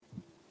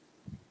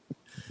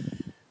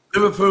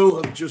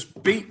Liverpool have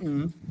just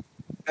beaten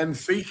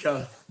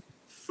Benfica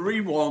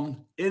 3-1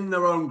 in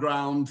their own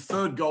ground.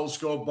 Third goal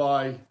scored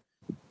by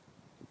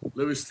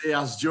Luis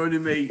Diaz,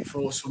 joining me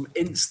for some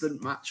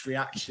instant match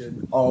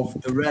reaction of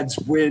the Reds'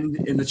 win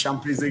in the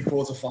Champions League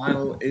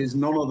quarter-final is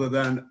none other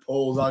than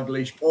Paul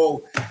Dalglish.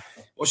 Paul,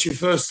 what's your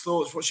first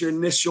thoughts? What's your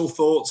initial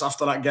thoughts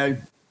after that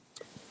game?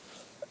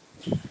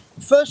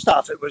 First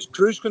half, it was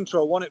cruise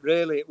control, wasn't it?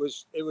 Really, it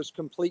was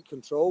complete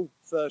control.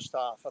 First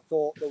half, I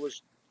thought there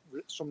was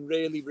some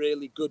really,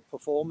 really good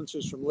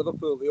performances from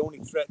Liverpool. The only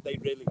threat they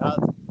really had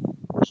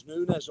was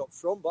Núñez up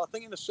front. But I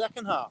think in the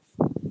second half,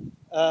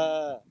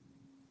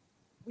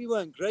 we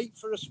weren't great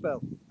for a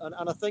spell,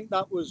 and I think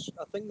that was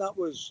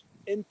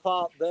in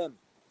part them,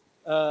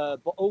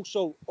 but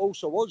also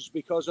us,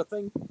 because I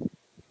think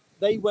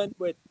they went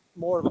with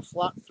more of a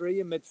flat three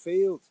in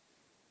midfield.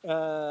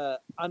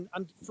 And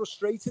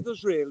frustrated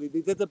us really.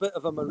 They did a bit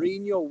of a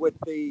Mourinho with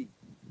the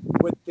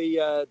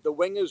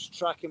wingers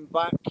tracking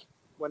back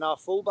when our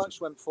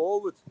fullbacks went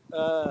forward,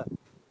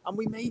 and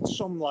we made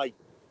some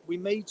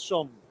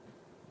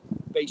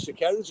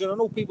basic errors. And I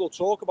know people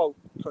talk about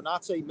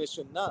Konate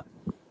missing that,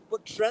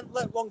 but Trent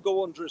let one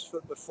go under his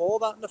foot before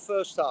that in the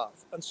first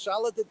half, and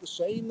Salah did the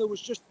same. There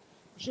was just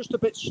a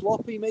bit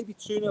sloppy, maybe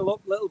 2-0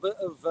 up, little bit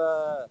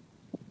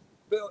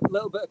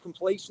of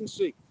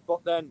complacency,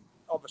 but then.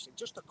 Obviously,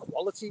 just the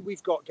quality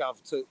we've got,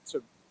 Gav, to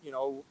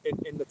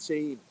in the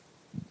team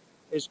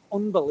is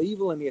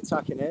unbelievable in the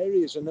attacking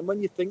areas. And then when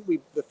you think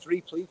the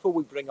three people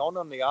we bring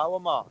on the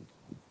hour mark,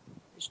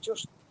 it's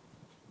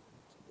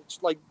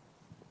like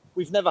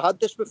we've never had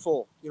this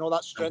before.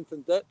 That strength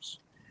and depth.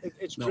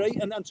 It's great.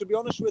 And to be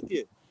honest with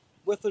you,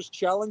 with us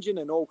challenging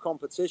in all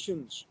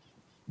competitions,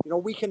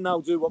 we can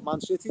now do what Man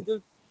City do,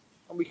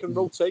 and we can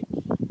rotate.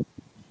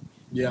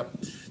 Yeah,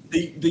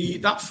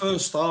 that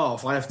first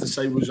half, I have to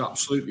say, was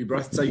absolutely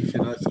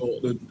breathtaking. I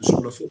thought the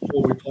sort of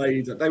football we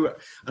played,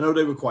 I know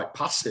they were quite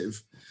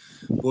passive,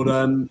 but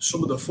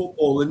some of the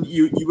football, and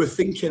you were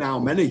thinking how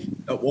many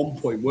at one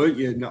point, weren't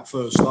you, in that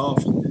first half?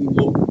 It didn't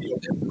look,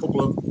 a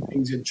couple of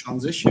things in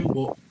transition,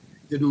 but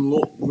didn't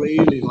look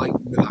really like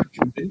that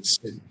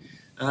convincing.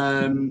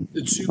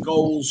 The two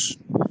goals.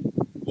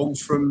 One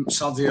from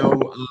Sadio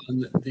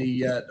and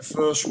the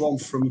first one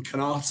from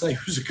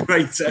Konate was a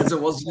great header,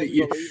 wasn't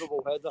it?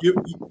 Unbelievable header.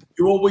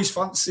 You always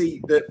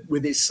fancy that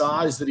with his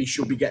size that he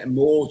should be getting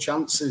more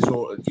chances,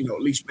 or at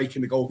least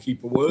making the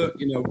goalkeeper work.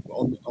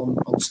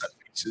 On set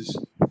pieces.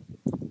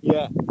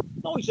 Yeah,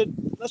 no, he said,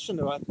 listen,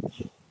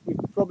 we've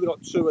probably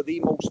got two of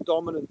the most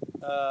dominant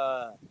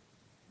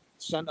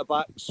centre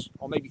backs,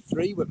 or maybe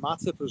three with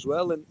Matip as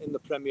well in the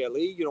Premier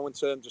League. In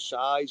terms of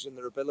size and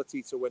their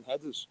ability to win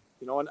headers.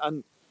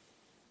 And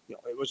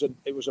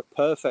it was a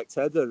perfect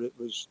header. It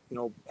was,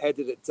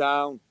 headed it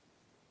down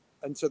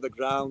into the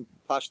ground,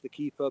 past the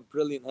keeper.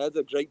 Brilliant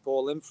header, great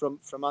ball in from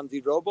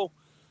Andy Robbo.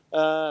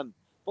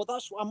 But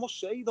that's what I must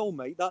say, though,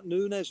 mate. That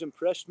Núñez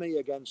impressed me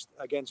against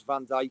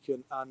Van Dijk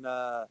and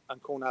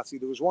Konate.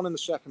 There was one in the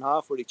second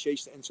half where he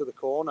chased it into the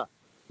corner,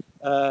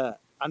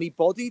 and he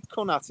bodied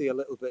Konate a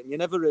little bit, and you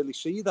never really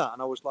see that.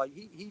 And I was like,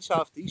 he's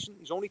half decent.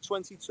 He's only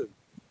 22.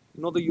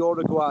 Another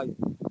Uruguay.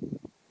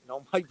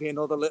 Might be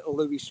another little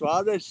Luis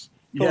Suarez.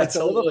 Yeah,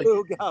 totally.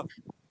 Liverpool,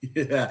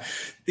 yeah.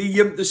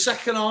 The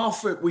second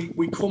half,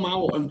 we come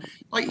out, and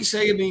like you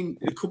say, I mean,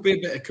 it could be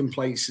a bit of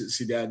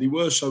complacency there. They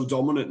were so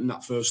dominant in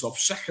that first half.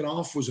 Second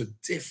half was a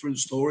different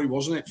story,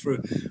 wasn't it? For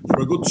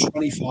a good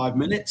 25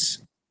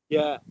 minutes.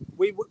 Yeah,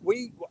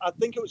 I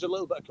think it was a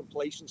little bit of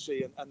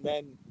complacency, and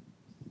then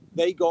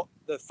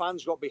the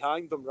fans got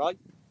behind them, right?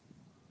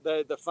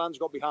 The fans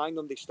got behind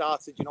them. They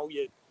started,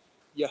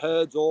 you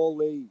heard all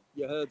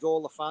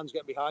the fans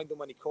get behind him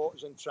when he caught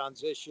us in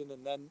transition,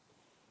 and then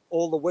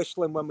all the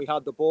whistling when we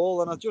had the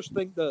ball. And I just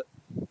think that,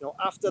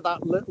 after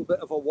that little bit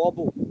of a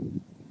wobble,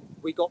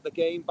 we got the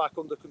game back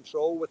under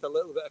control with a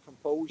little bit of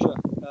composure.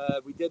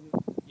 We didn't,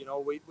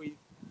 we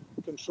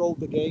controlled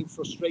the game,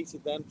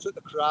 frustrated them, took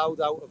the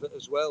crowd out of it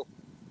as well.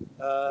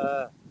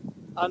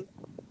 And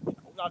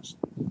that's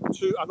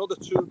another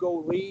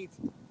 2-goal lead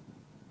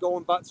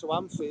going back to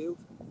Anfield.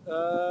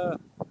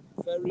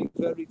 Very,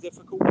 very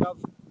difficult, Gav.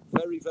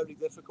 Very, very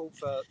difficult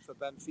for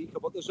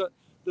Benfica. But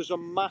there's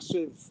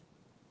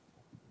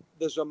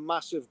a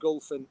massive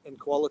gulf in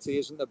quality,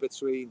 isn't there,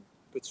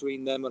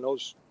 between them and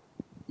us?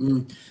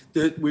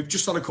 We've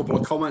just had a couple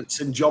of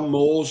comments, and John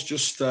Moore's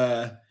just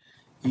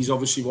he's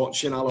obviously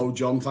watching. Hello,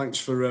 John. Thanks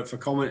for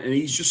commenting.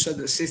 He's just said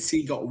that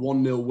City got a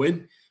 1-0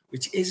 win,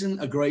 which isn't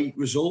a great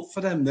result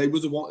for them. They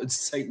would have wanted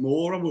to take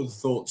more, I would have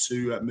thought,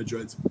 to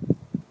Madrid.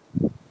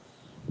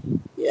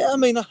 Yeah, I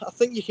mean, I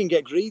think you can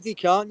get greedy,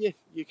 can't you?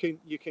 You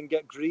can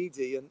get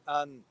greedy, and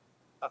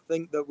I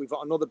think that we've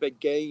got another big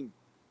game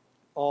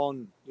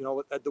on,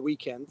 at the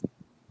weekend,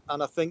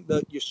 and I think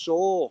that you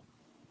saw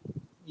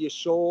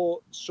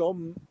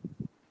some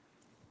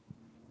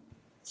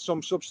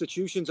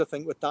substitutions. I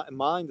think with that in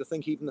mind, I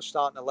think even the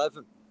starting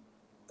 11,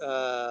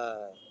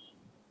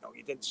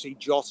 you didn't see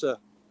Jota,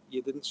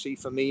 you didn't see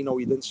Firmino,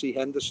 you didn't see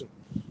Henderson,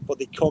 but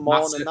they come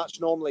on, and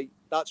that's normally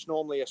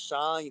a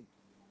sign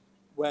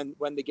when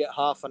they get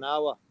half an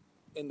hour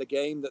in the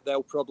game that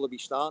they'll probably be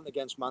starting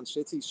against Man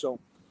City. So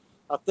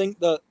I think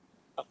that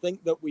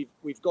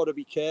we've got to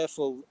be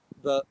careful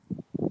that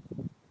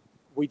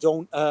we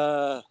don't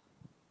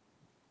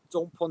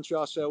punch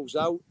ourselves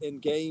out in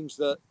games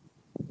that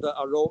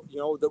are,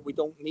 that we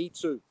don't need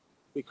to,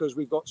 because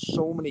we've got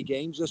so many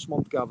games this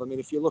month, Gav. I mean,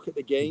 if you look at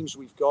the games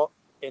we've got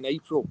in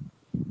April,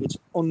 it's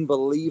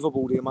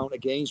unbelievable the amount of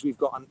games we've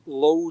got, and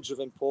loads of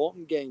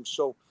important games.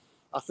 So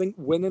I think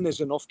winning is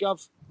enough,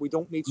 Gav. We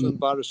don't need to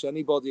embarrass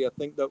anybody. I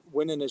think that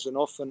winning is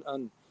enough,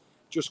 and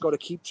just got to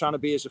keep trying to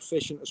be as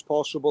efficient as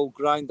possible,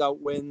 grind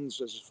out wins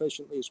as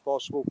efficiently as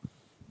possible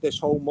this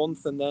whole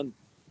month, and then,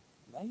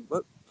 mate,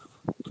 it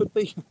could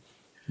be,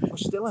 we're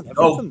still in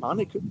everything, man.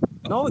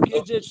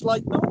 It's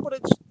like, no, but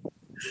it's,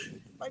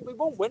 like, we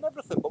won't win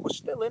everything, but we're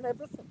still in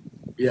everything.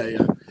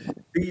 Yeah.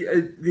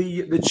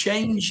 The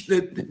change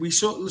that we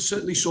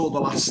certainly saw the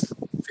last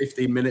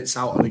 15 minutes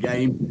out of the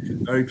game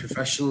very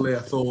professionally. I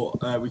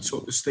thought we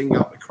took the sting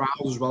out of the crowd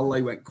as well.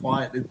 They went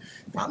quiet.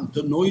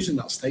 The noise in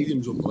that stadium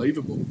is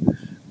unbelievable.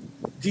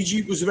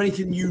 Was there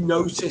anything you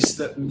noticed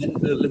that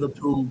meant that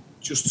Liverpool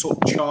just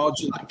took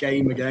charge of that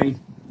game again?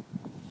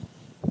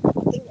 I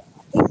think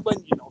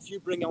when, if you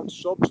bring on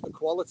subs, the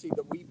quality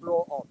that we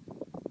brought on,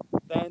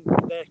 then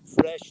they're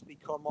fresh, they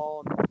come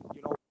on,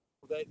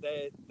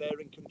 they're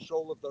in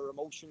control of their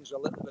emotions a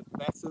little bit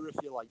better, if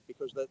you like,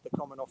 because they're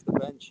coming off the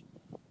bench.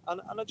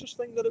 And I just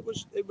think that it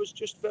was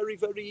just very,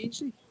 very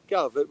easy,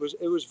 Gav. It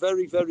was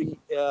very, very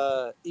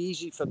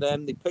easy for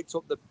them. They picked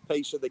up the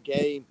pace of the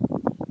game.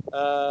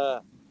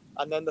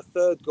 And then the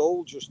third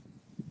goal just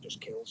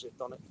kills it,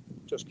 doesn't it?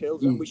 Just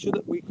kills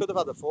it. We could have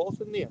had a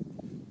fourth in the end.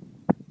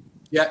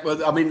 Yeah,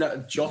 well, I mean,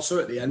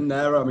 Jota at the end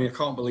there. I mean, I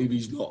can't believe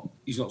he's not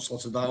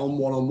slotted that on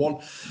one-on-one.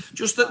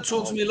 Just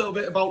talk to me a little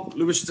bit about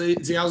Luis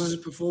Diaz's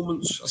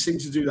performance. I seem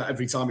to do that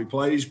every time he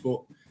plays,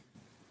 but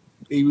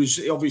he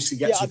obviously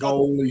gets a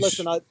goal.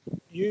 Listen,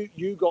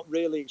 you got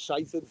really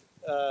excited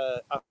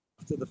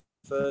after the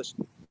first.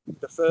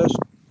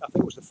 I think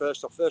it was the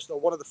first or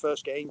one of the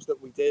first games that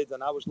we did,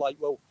 and I was like,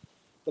 well,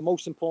 the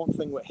most important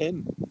thing with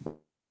him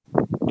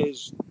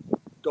is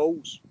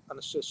goals and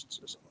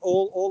assists.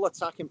 All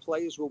attacking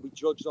players will be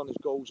judged on his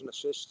goals and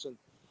assists, and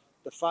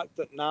the fact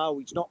that now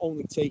he's not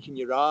only taking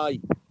your eye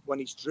when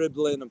he's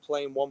dribbling and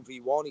playing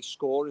 1v1, he's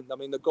scoring. I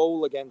mean, the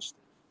goal against,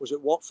 was it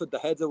Watford, the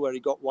header where he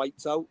got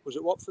wiped out? Was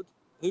it Watford?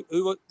 Who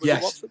was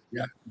it? Watford?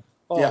 Yeah.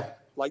 Yeah.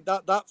 Like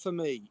that for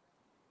me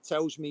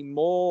tells me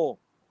more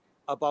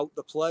about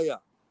the player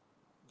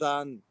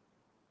than.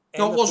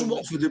 No, it wasn't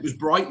Watford. It was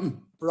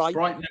Brighton.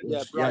 Brighton.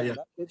 Yeah.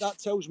 That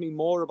tells me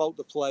more about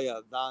the player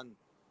than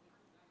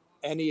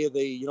any of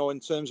the, in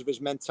terms of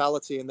his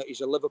mentality, and that he's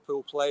a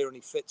Liverpool player and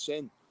he fits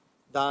in,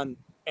 than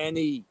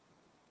any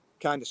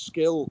kind of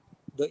skill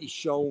that he's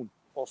shown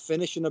or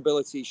finishing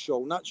ability he's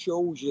shown. That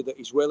shows you that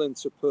he's willing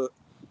to put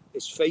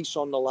his face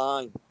on the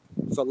line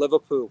for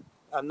Liverpool,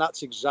 and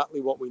that's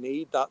exactly what we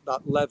need. That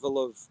level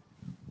of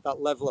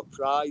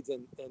pride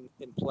in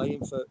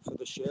playing for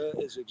the shirt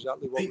is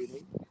exactly what we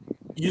need.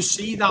 You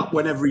see that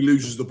whenever he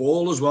loses the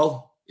ball as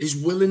well. His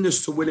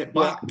willingness to win it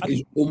back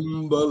is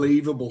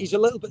unbelievable. He's a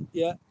little bit,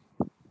 Yeah.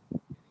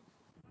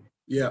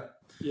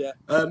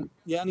 And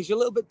he's a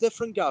little bit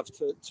different, Gav,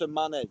 to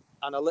Mane,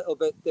 and a little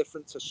bit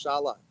different to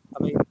Salah.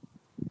 I mean,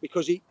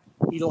 because he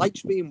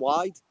likes being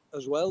wide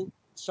as well.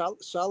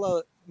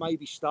 Salah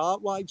maybe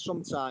start wide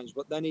sometimes,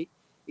 but then he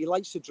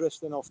likes to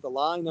drift in off the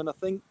line. And I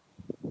think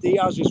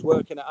Diaz is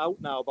working it out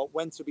now about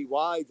when to be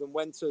wide and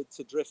when to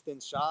drift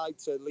inside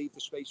to leave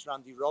the space for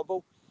Andy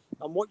Robbo.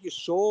 And what you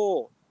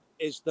saw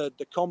is the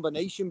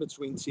combination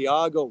between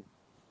Thiago,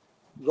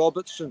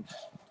 Robertson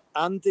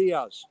and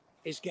Diaz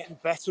is getting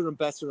better and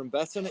better and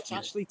better. And it's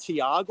actually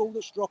Thiago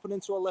that's dropping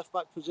into a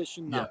left-back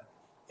position now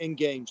in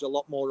games a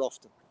lot more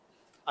often.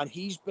 And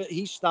he's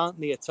starting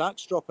the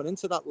attacks, dropping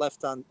into that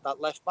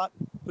left-back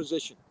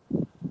position.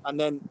 And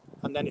then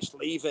it's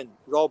leaving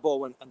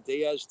Robbo and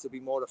Diaz to be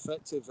more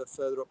effective at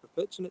further up the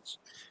pitch. And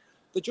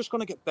they're just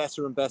going to get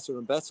better and better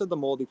and better the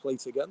more they play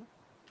together.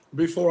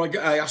 Before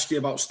I ask you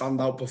about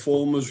standout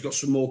performers, we've got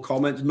some more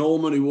comments.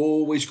 Norman, who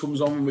always comes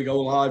on when we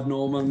go live.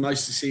 Norman,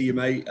 nice to see you,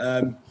 mate.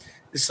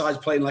 This side's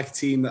playing like a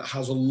team that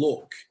has a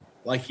look,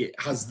 like it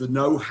has the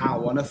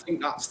know-how. And I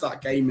think that's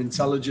that game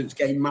intelligence,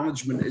 game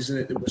management, isn't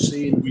it, that we're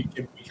seeing week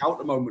in, week out at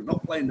the moment.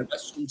 Not playing the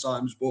best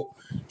sometimes, but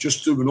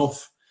just do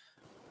enough.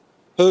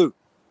 Who?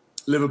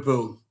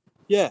 Liverpool.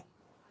 Yeah.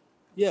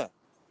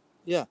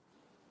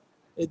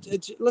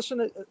 It's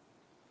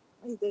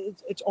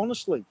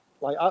honestly,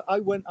 like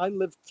I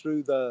lived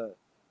through the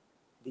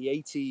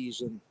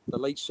 80s and the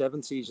late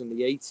 70s and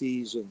the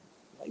 80s, and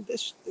like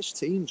this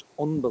team's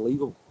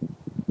unbelievable.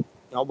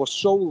 We're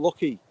so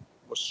lucky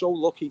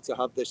to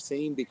have this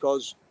team,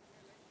 because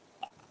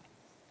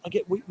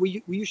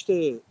we used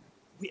to.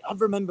 I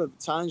remember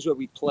times where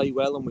we play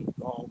well and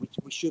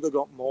we should have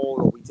got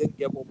more, or we didn't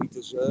get what we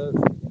deserved.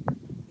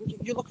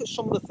 You look at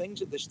some of the things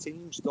that this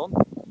team's done.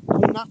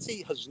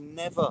 Konate has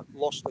never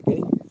lost a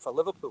game for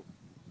Liverpool.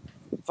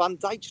 Van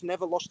Dijk's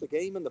never lost a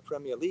game in the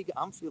Premier League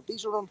at Anfield.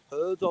 These are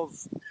unheard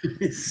of.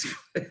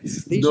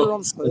 These are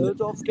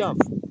unheard of, Gav.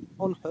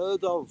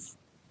 Unheard of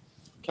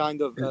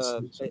kind of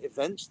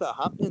events that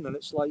are happening. And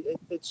it's like,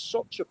 it's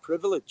such a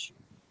privilege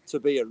to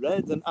be a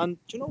Red. And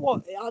do you know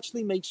what? It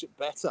actually makes it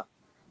better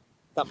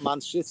that Man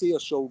City are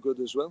so good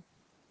as well.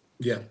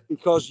 Yeah.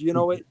 Because, you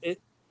know,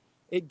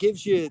 it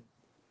gives you,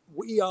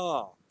 we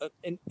are,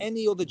 in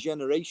any other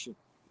generation,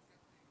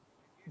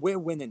 we're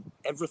winning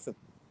everything.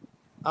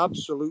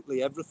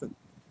 Absolutely everything.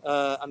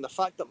 And the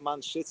fact that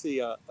Man City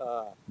are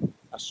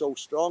so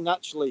strong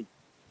actually,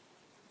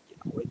 you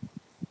know, it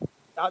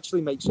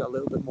actually makes it a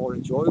little bit more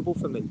enjoyable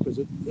for me, because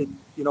it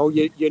you know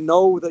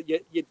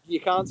that you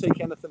can't take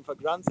anything for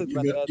granted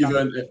when they're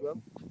that as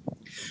well.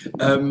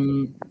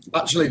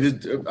 Actually,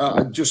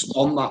 just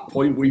on that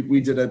point,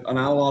 we did an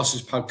Our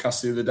Arses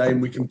podcast the other day,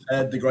 and we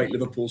compared the great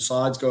Liverpool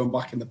sides going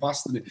back in the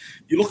past. And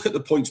you look at the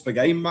points per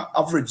game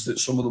average that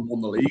some of them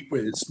won the league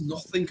with, it's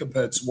nothing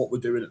compared to what we're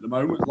doing at the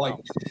moment. Like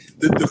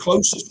the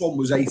closest one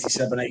was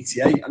 87,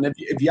 88. And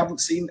if you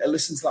haven't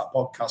listened to that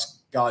podcast,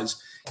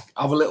 guys,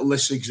 have a little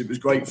listen because it was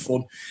great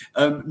fun.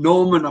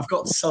 Norman, I've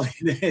got to tell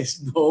you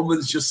this.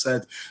 Norman's just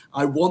said,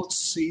 I once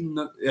seen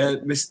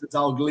Mr.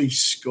 Dalglish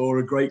score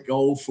a great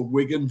goal for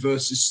Wigan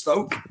versus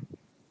Stoke.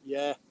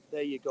 Yeah,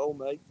 there you go,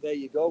 mate. There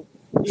you go.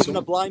 Even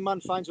a blind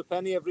man finds a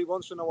penny every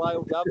once in a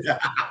while, Gav. Yeah.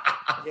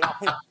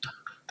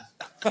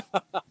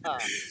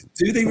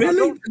 Do they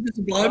really? When does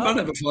a blind man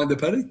ever find a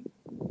penny?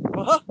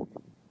 What?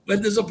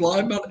 When does a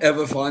blind man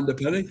ever find a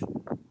penny?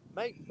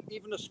 Mate,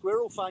 even a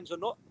squirrel finds a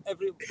nut.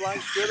 Every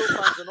blind squirrel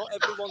finds a nut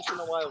every once in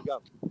a while,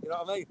 Gav. You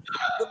know what I mean?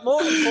 But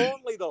more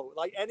importantly, though,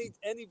 like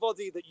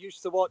anybody that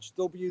used to watch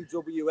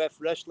WWF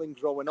wrestling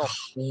growing up,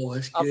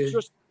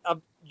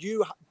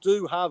 you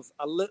do have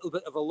a little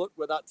bit of a look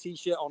with that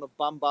T-shirt on of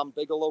Bam Bam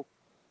Bigelow.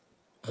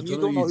 And you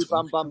don't know who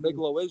Bam Bam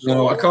Bigelow is?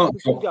 No, I can't.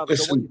 Listen, I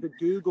want you to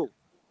Google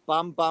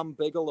Bam Bam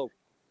Bigelow.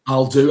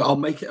 I'll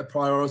make it a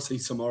priority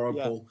tomorrow,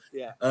 Paul.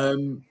 Yeah.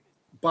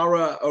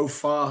 Barra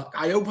Ofar,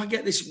 I hope I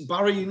get this.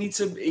 Barra, you need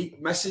to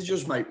message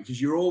us, mate,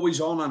 because you're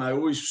always on and I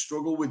always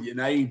struggle with your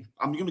name.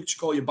 I'm going to just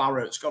call you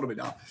Barra. It's got to be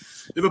that.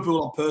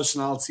 Liverpool have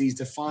personalities,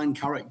 define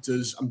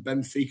characters, and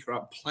Benfica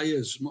have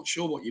players. I'm not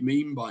sure what you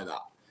mean by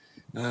that.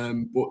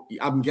 But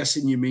I'm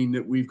guessing you mean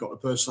that we've got the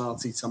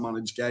personality to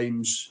manage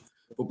games.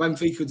 But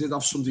Benfica did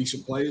have some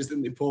decent players,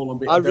 didn't they, Paul?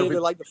 I really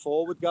like the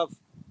forward, Gav.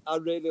 I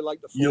really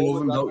like the forward. You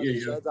love him, don't you?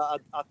 Yeah.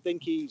 I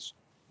think he's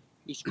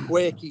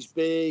quick, he's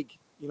big,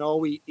 you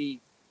know, he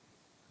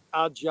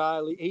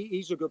agile.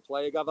 He's a good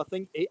player, Gav. I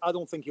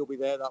don't think he'll be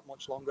there that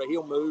much longer.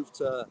 He'll move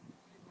to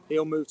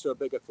a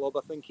bigger club.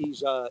 I think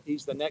he's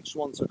the next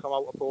one to come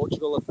out of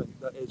Portugal. I think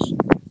that is,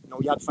 you know,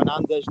 you had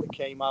Fernandes that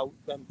came out,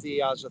 then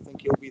Diaz. I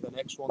think he'll be the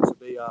next one to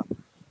be a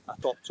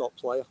top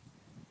player.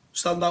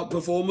 Standout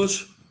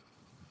performers.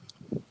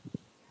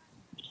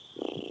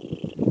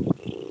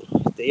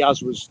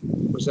 Diaz was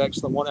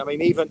excellent. I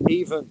mean, even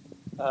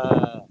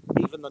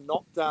the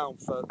knockdown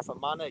for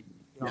Mane.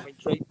 You know, I mean,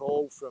 great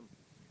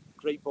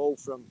ball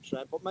from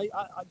Trent. But mate,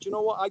 do you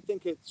know what? I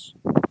think it's,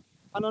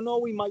 and I know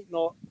we might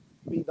not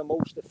be the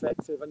most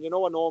effective. And you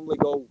know, I normally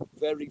go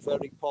very,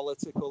 very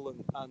political,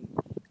 and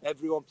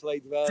everyone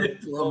played very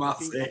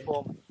diplomatic.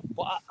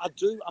 But I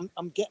do.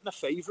 I'm getting a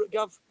favourite,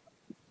 Gav.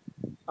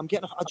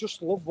 I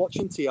just love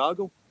watching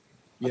Thiago.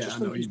 I just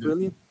think he's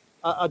brilliant.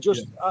 I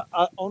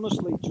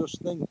honestly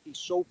just think he's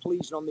so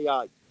pleasing on the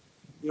eye.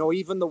 You know,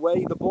 even the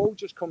way the ball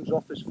just comes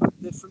off his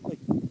foot differently.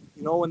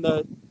 You know, and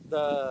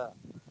the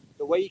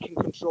way he can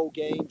control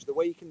games, the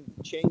way he can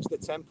change the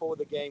tempo of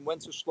the game, when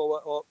to slow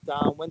it up,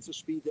 down, when to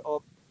speed it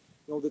up.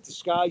 You know, the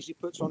disguise he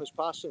puts on his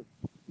passing.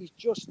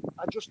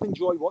 I just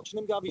enjoy watching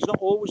him, Gav. He's not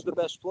always the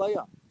best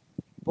player,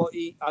 but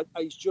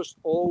he's just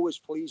always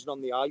pleasing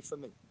on the eye for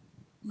me.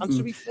 And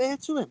to be fair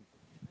to him,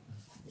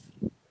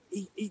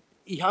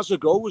 he has a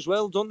go as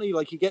well, doesn't he?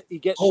 Like he gets.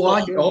 Yeah,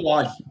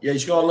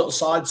 he's got a little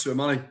side to him,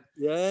 hasn't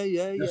he?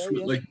 Yeah.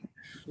 Definitely.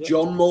 Yeah.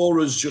 John Moore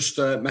has just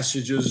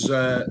messaged us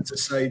to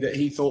say that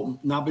he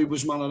thought Naby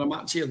was man of the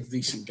match. He had a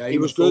decent game. He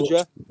was good,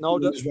 yeah. No,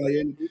 he was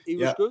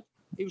good.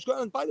 He was good.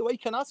 And by the way,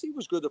 Kanati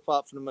was good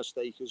apart from the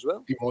mistake as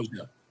well. He was,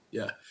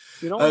 yeah.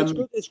 You know,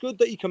 it's good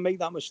that he can make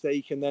that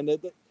mistake, and then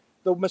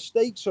the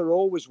mistakes are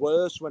always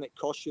worse when it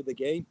costs you the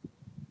game.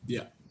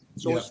 Yeah.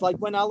 So it's like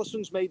when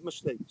Alisson's made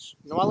mistakes.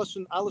 You know,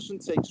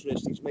 Alisson takes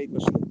risks. He's made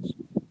mistakes,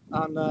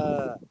 and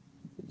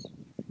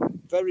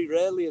very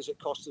rarely has it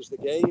cost us the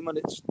game. And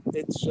it's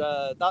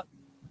that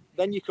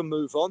then you can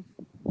move on.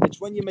 It's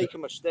when you make a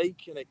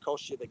mistake and it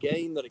costs you the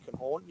game that it can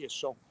haunt you.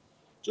 So,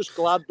 just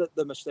glad that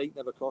the mistake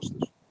never cost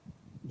us.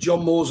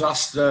 John Moore's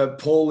asked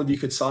Paul if you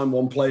could sign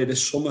one player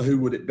this summer. Who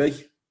would it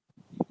be?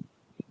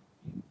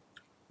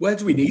 Where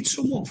do we need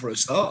someone for a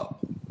start?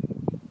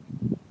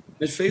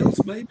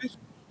 Midfield, maybe.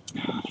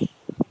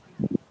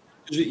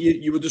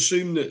 You would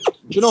assume that.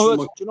 Do you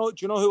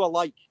know who I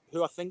like?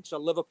 Who I think's a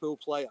Liverpool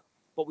player,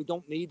 but we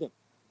don't need him.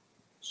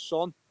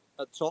 Son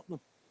at Tottenham.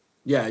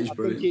 Yeah, he's I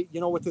brilliant.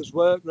 think with his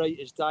work rate,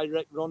 his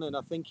direct running,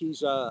 I think he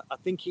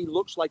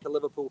looks like a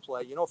Liverpool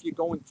player. If you're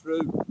going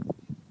through,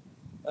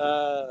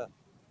 and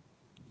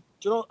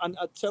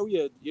I tell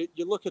you,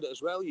 you look at it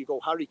as well. You go,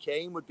 Harry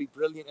Kane would be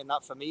brilliant in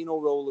that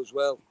Firmino role as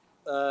well.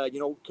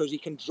 Because he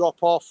can drop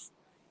off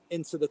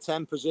into the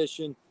 10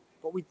 position,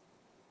 but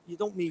you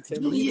don't need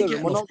him either,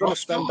 and we're not going to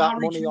spend that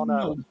money on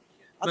a.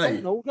 I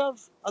don't know,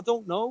 Gav. I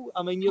don't know.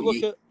 I mean, you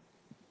look at.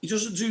 He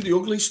doesn't do the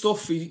ugly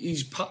stuff.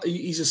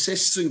 He's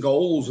assists and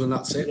goals, and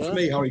that's it for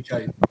me, Harry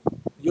Kane.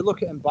 You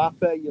look at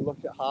Mbappe, you look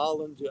at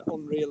Haaland, you're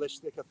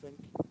unrealistic, I think.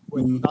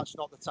 That's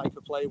not the type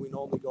of player we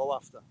normally go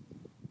after.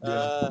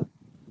 Yeah.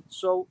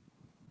 So,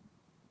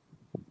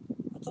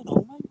 I don't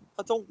know, mate.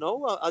 I don't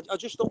know. I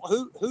just don't.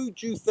 Who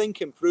do you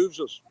think improves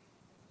us?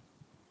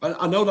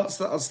 I know that's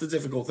the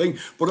difficult thing,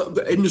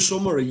 but in the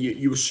summer,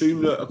 you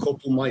assume that a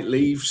couple might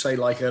leave, say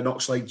like an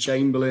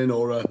Oxlade-Chamberlain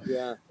or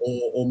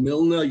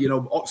Milner.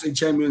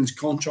 Oxlade-Chamberlain's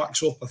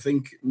contract's up, I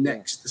think,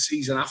 the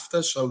season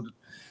after, so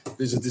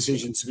there's a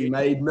decision to be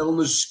made.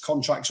 Milner's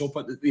contract's up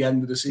at the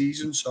end of the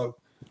season, so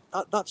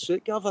that's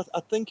it, Gav.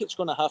 I think it's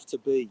going to have to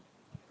be.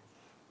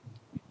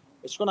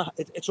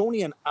 It's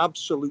only an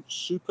absolute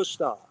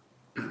superstar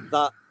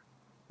that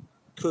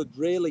could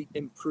really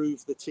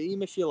improve the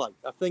team, if you like.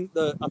 I think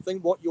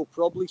what you'll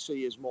probably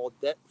see is more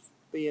depth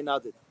being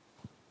added.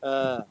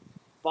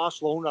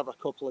 Barcelona have a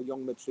couple of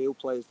young midfield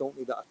players, don't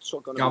they, that are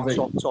going to be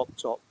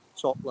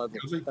top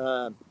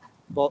level.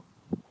 But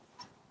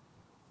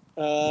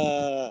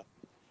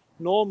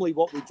normally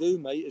what we do,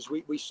 mate, is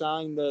we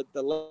sign the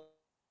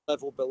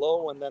level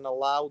below and then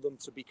allow them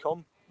to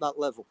become that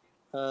level.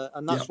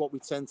 And that's what we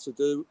tend to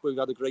do. We've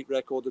had a great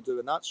record of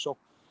doing that. So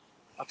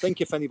I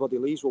think if anybody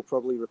leaves, we'll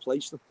probably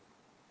replace them.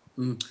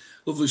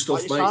 Lovely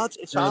stuff, mate.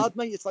 It's hard,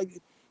 mate. It's like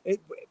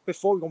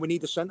before we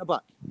need a centre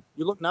back.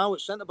 You look now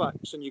at centre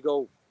backs and you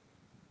go,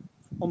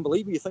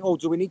 unbelievable. You think,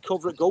 do we need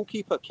cover at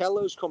goalkeeper?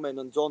 Keller's come in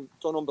and done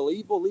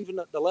unbelievable. Leaving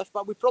at the left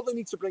back, we probably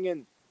need to bring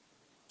in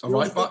a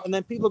right back. And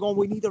then people are going,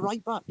 we need a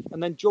right back.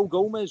 And then Joe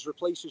Gomez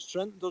replaces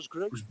Trent, does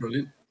great. It was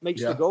brilliant.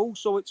 Makes the goal.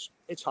 So it's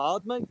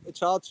hard, mate.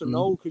 It's hard to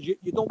know because you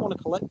don't want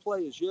to collect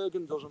players.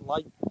 Jurgen doesn't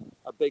like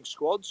a big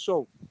squad,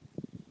 so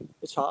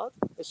it's hard.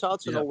 It's hard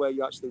to know where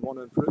you actually want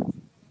to improve.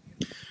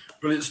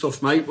 Brilliant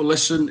stuff, mate. Well,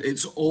 listen,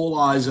 it's all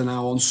eyes are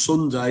now on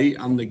Sunday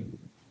and the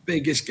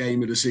biggest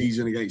game of the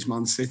season against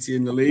Man City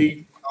in the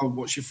league.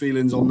 What's your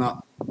feelings on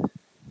that?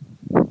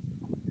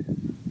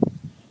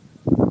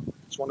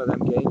 It's one of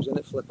them games, isn't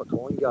it? Flip a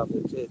coin, Gav.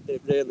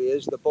 It really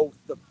is. They're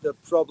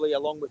probably,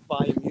 along with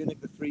Bayern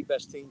Munich, the three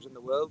best teams in the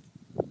world.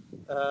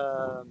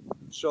 Liverpool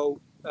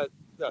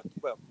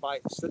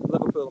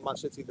and Man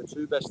City, the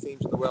two best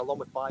teams in the world, along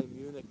with Bayern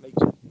Munich,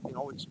 makes it,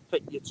 it's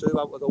pick your two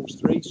out of those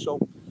three. So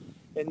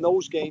in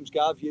those games,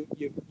 Gav, you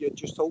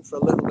just hope for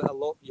a little bit of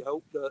luck. You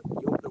hope that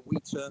we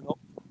turn up.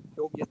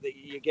 You hope that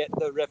you get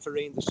the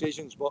refereeing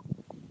decisions, but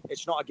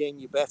it's not a game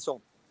you bet on.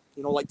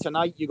 Like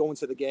tonight, you go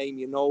into the game,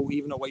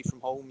 even away from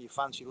home, you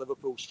fancy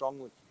Liverpool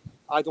strongly.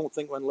 I don't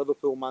think when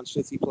Liverpool, Man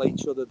City play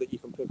each other that you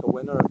can pick a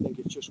winner. I think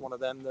it's just one of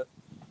them that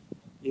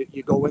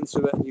you go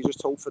into it and you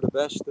just hope for the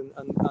best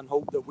and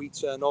hope that we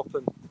turn up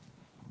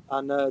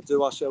and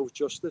do ourselves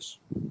justice.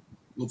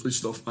 Lovely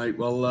stuff, mate.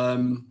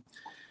 Well,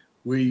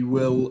 we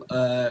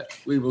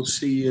will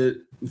see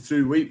you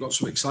through the week. Got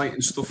some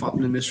exciting stuff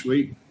happening this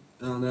week.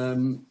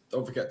 And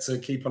don't forget to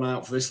keep an eye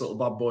out for this little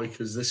bad boy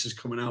because this is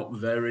coming out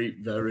very,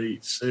 very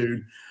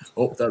soon.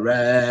 Up the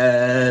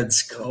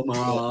Reds. Come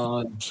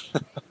on.